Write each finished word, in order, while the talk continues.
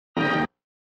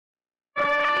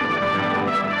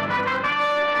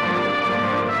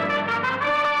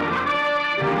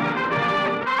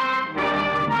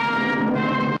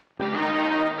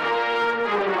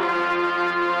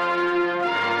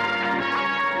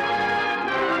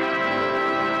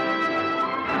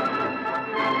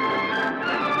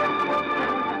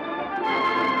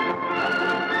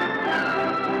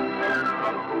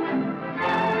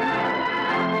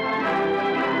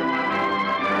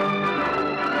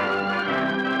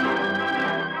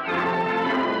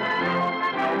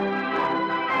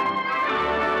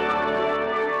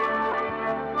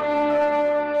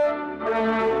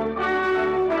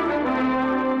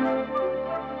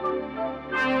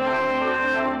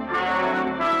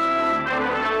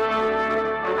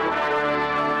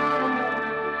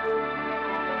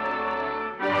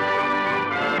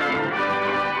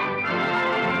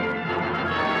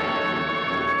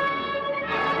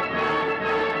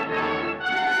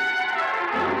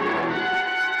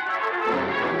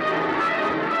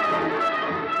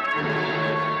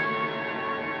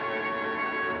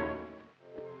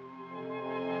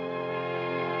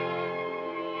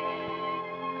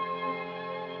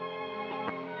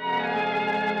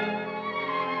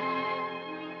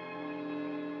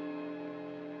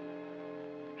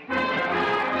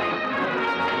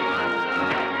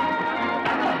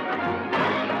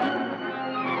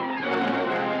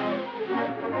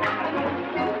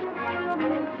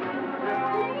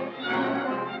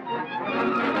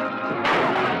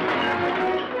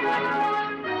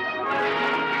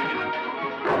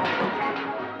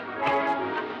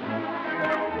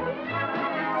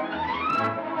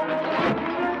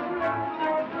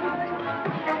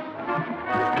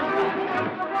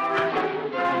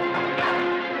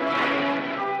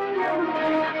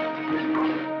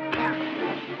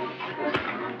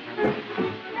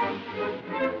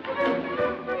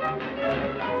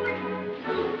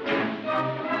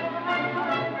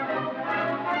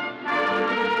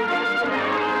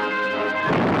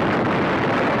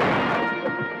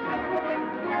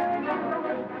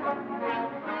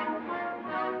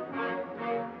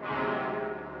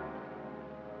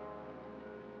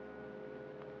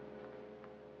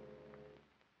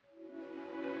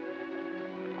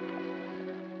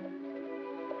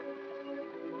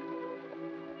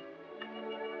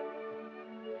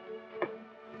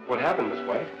happened, Miss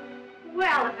White?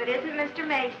 Well, if it isn't Mr.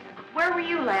 Mason. Where were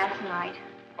you last night?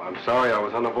 I'm sorry I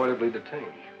was unavoidably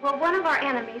detained. Well, one of our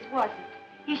enemies wasn't.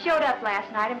 He showed up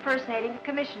last night impersonating the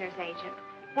commissioner's agent.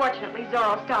 Fortunately,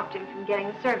 Zorro stopped him from getting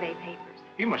the survey papers.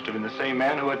 He must have been the same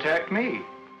man who attacked me.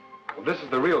 Well, this is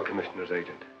the real commissioner's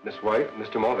agent, Miss White,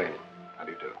 Mr. Mulvaney. How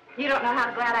do you do? You don't know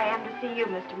how glad I am to see you,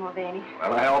 Mr. Mulvaney.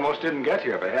 Well, I almost didn't get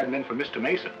here if it hadn't been for Mr.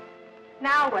 Mason.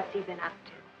 Now what's he been up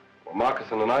to? Well,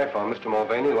 Moccasin and I found Mr.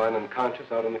 Mulvaney lying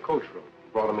unconscious out in the coach room.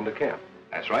 Brought him into camp.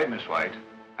 That's right, Miss White.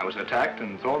 I was attacked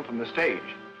and thrown from the stage.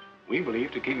 We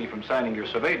believe to keep me from signing your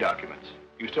survey documents.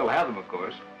 You still have them, of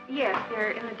course. Yes,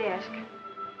 they're in the desk.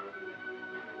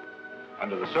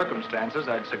 Under the circumstances,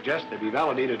 I'd suggest they be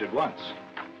validated at once.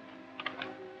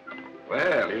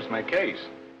 Well, here's my case.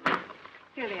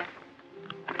 Here they are.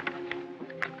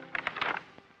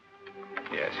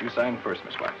 Yes, you sign first,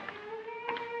 Miss White.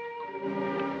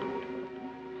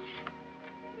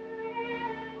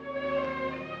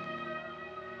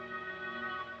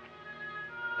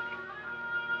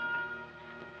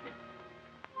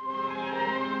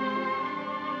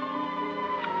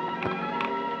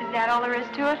 Is that all there is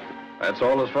to it? That's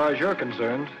all as far as you're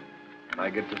concerned. When I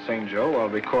get to St. Joe, I'll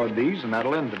record these, and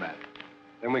that'll end the matter.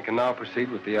 Then we can now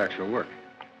proceed with the actual work.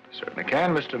 Certainly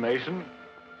can, Mr. Mason.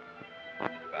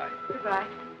 Goodbye. Goodbye.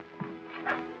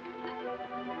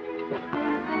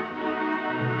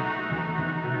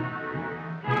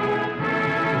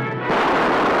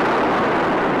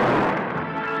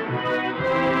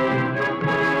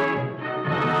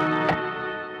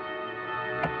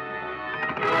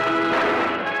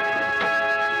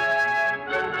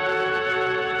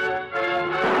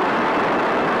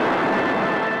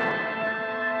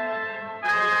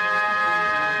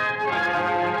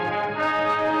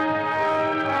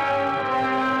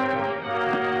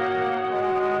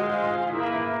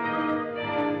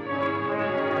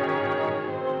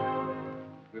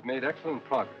 Excellent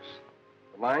progress.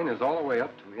 The line is all the way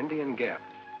up to Indian Gap.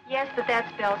 Yes, but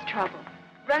that spells trouble.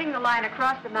 Running the line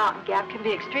across the mountain gap can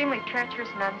be extremely treacherous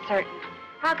and uncertain.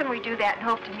 How can we do that and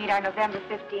hope to meet our November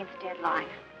 15th deadline?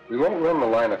 We won't run the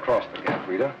line across the gap,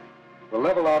 Rita. We'll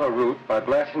level out a route by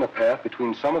blasting a path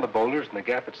between some of the boulders and the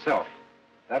gap itself.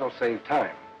 That'll save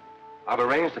time. I've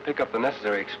arranged to pick up the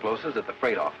necessary explosives at the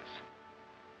freight office.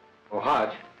 Oh,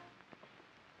 Hodge.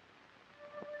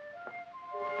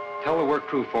 Tell the work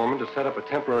crew foreman to set up a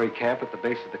temporary camp at the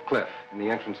base of the cliff in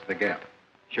the entrance to the gap.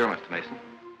 Sure, Mr. Mason.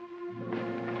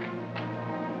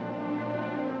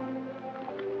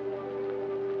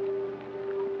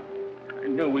 I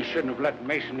knew we shouldn't have let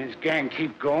Mason and his gang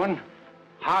keep going.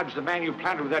 Hodge, the man you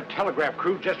planted with that telegraph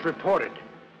crew, just reported.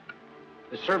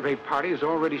 The survey party has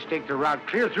already staked a route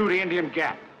clear through the Indian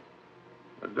Gap.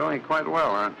 They're doing quite well,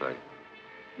 aren't they?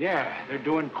 Yeah, they're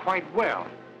doing quite well.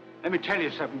 Let me tell you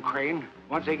something, Crane.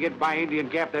 Once they get by Indian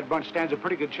Gap, that bunch stands a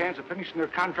pretty good chance of finishing their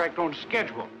contract on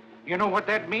schedule. You know what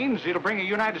that means? It'll bring a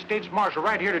United States Marshal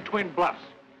right here to Twin Bluffs.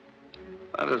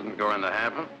 That isn't going to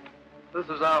happen. This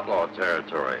is outlaw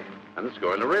territory, and it's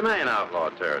going to remain outlaw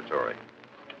territory.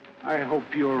 I hope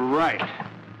you're right.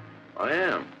 I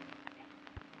am.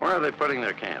 Where are they putting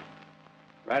their camp?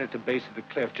 Right at the base of the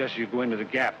cliff, just as you go into the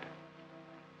gap.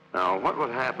 Now, what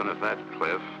would happen if that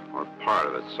cliff, or part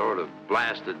of it, sort of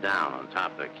blasted down on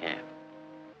top of their camp?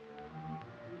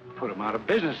 Put them out of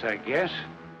business, I guess.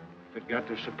 They've got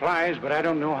their supplies, but I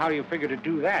don't know how you figure to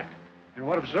do that. And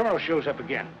what if Zorro shows up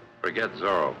again? Forget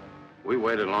Zorro. We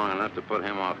waited long enough to put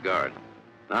him off guard.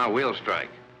 Now we'll strike,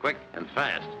 quick and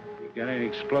fast. You got any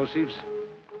explosives?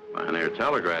 Pioneer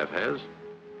Telegraph has.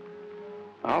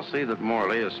 I'll see that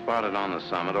Morley is spotted on the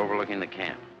summit overlooking the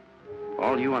camp.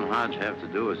 All you and Hodge have to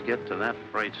do is get to that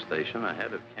freight station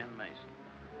ahead of Ken Mason.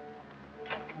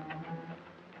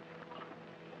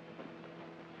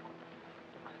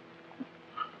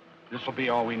 This will be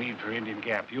all we need for Indian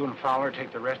Gap. You and Fowler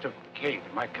take the rest of the cave.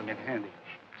 It might come in handy.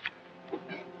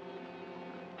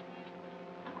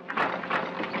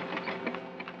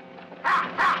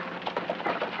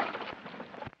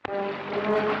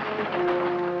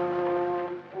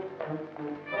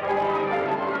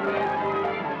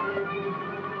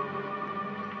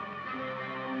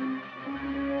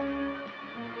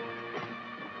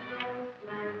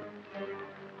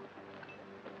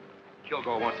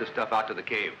 Kilgore wants this stuff out to the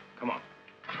cave. Come on.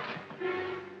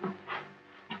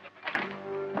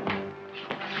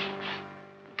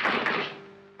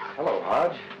 Hello,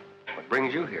 Hodge. What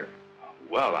brings you here?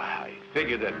 Well, I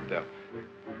figured that...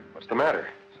 What's the matter?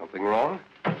 Something wrong?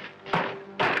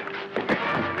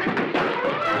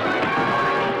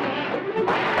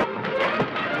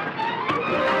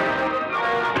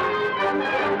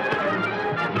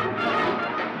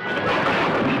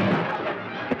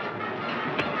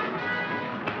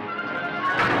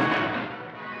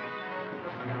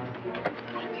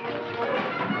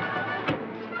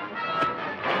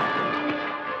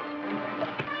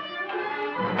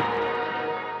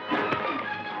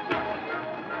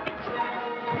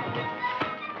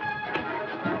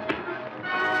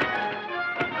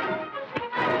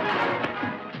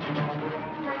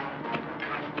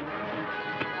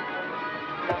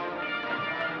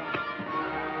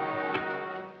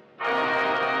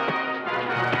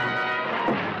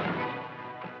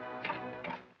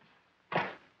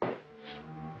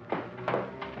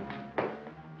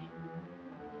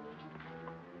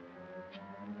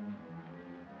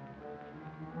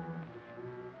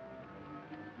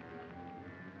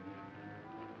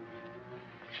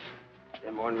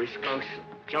 Them ornery skunks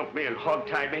jumped me and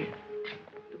hog-tied me.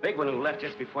 The big one who left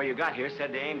just before you got here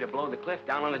said they aimed to blow the cliff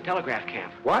down on the telegraph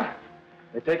camp. What?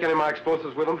 They take any of my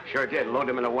explosives with them? Sure did. Load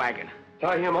them in a wagon.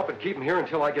 Tie him up and keep him here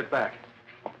until I get back.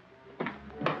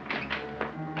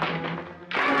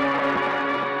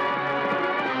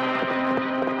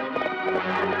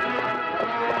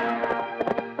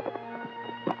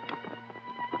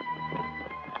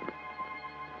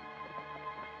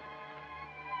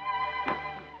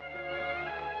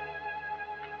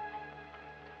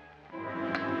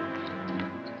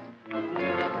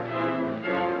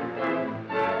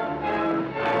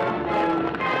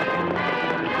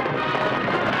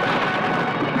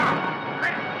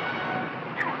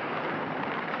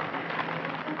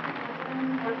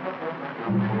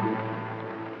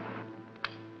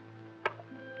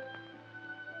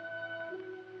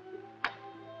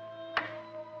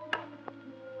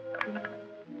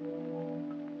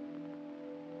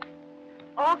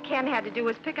 All Ken had to do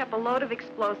was pick up a load of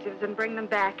explosives and bring them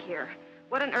back here.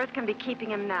 What on earth can be keeping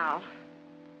him now?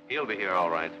 He'll be here all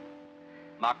right.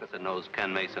 Moccasin knows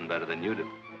Ken Mason better than you do.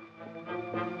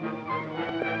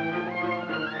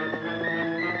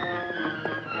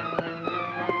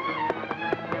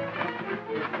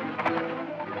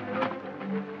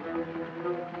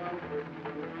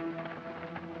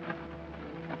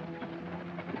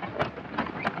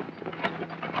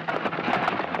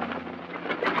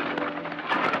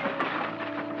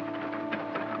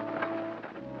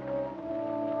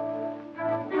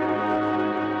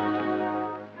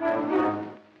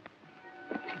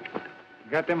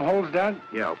 Got them holes dug?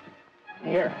 Yeah.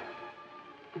 Here.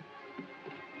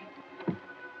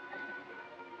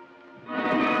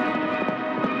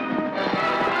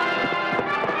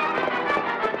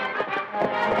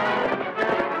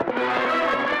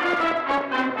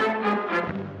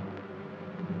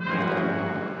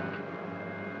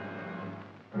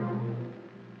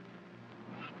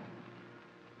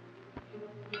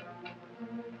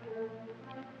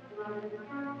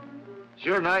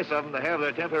 Sure nice of them to have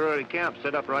their temporary camp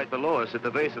set up right below us at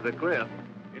the base of the cliff.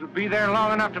 It'll be there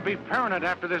long enough to be permanent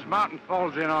after this mountain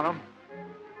falls in on them.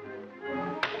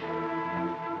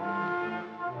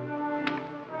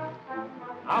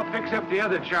 I'll fix up the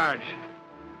other charge.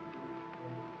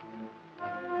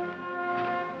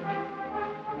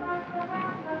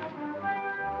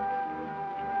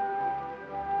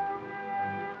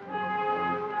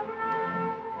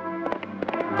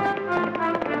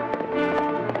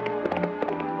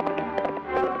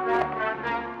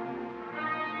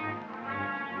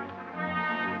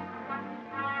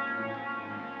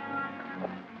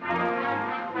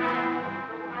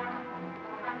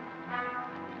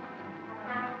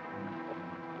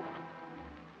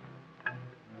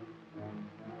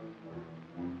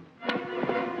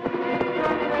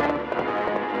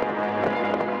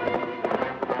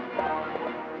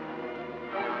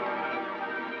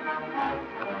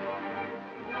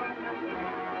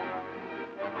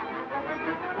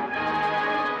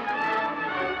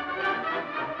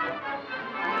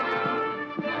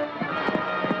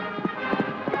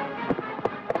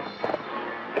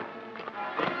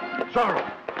 Zorro!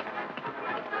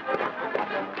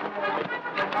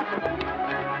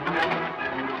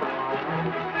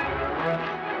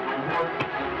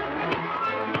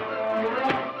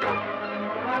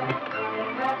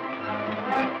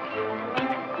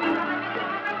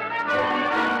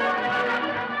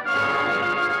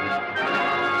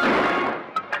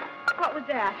 What was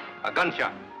that? A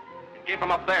gunshot. It came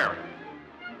from up there.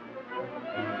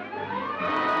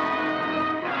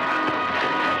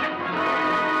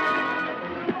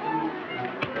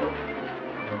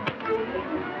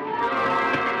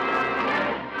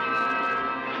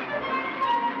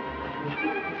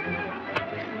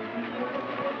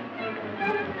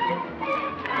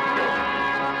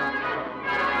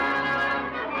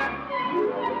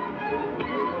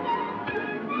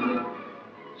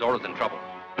 Zorro's in trouble.